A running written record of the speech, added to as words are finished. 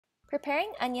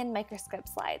Preparing onion microscope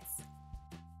slides.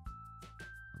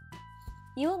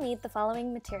 You will need the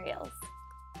following materials: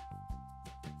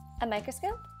 a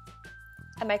microscope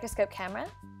camera,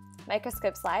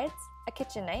 microscope slides, a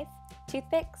kitchen knife,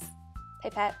 toothpicks,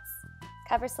 pipettes,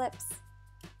 Coverslips,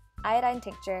 iodine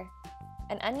tincture,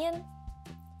 an onion,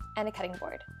 and a cutting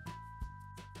board.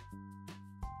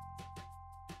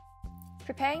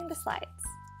 Preparing the slides.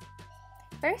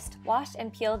 First, wash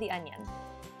and peel the onion.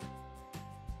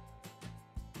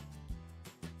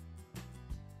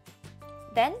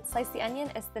 Then, slice the onion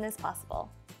as thin as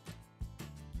possible.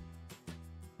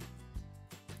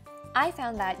 I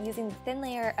found that using the thin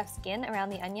layer of skin around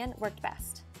the onion worked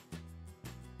best.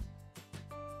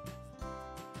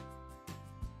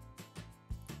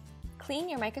 Clean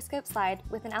your microscope slide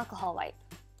with an alcohol wipe.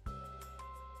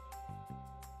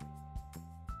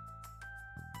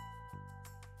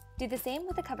 Do the same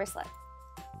with the cover slip.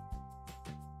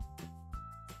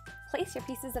 Place your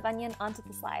pieces of onion onto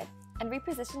the slide and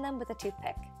reposition them with a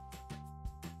toothpick.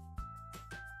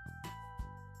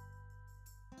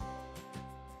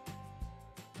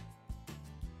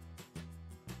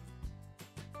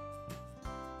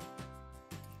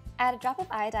 Add a drop of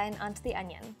iodine onto the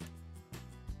onion.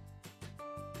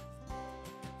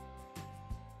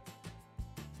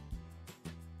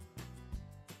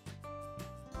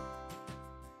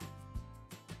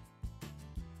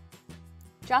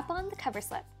 Drop on the cover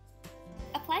slip.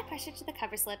 Apply pressure to the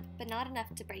cover slip, but not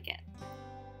enough to break it.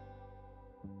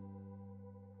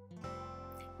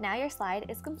 Now your slide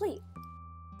is complete.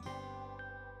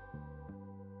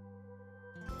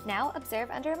 Now observe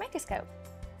under a microscope.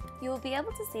 You will be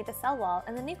able to see the cell wall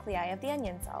and the nuclei of the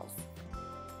onion cells.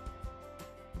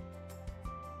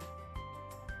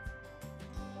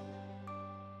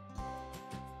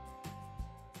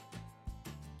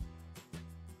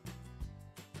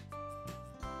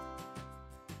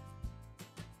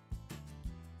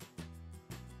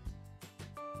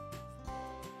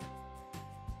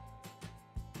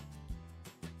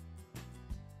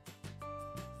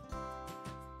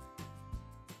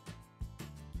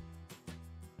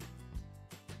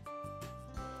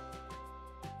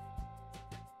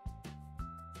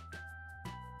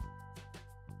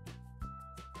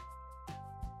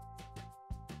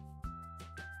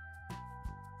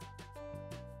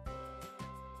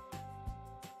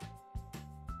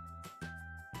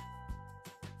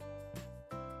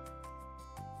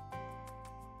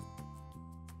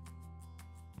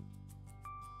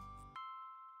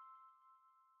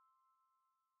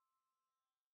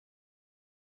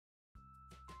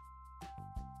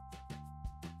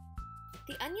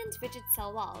 The onion's rigid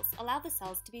cell walls allow the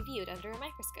cells to be viewed under a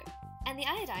microscope, and the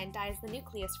iodine dyes the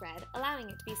nucleus red, allowing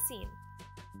it to be seen.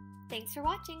 Thanks for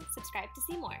watching. Subscribe to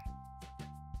see more.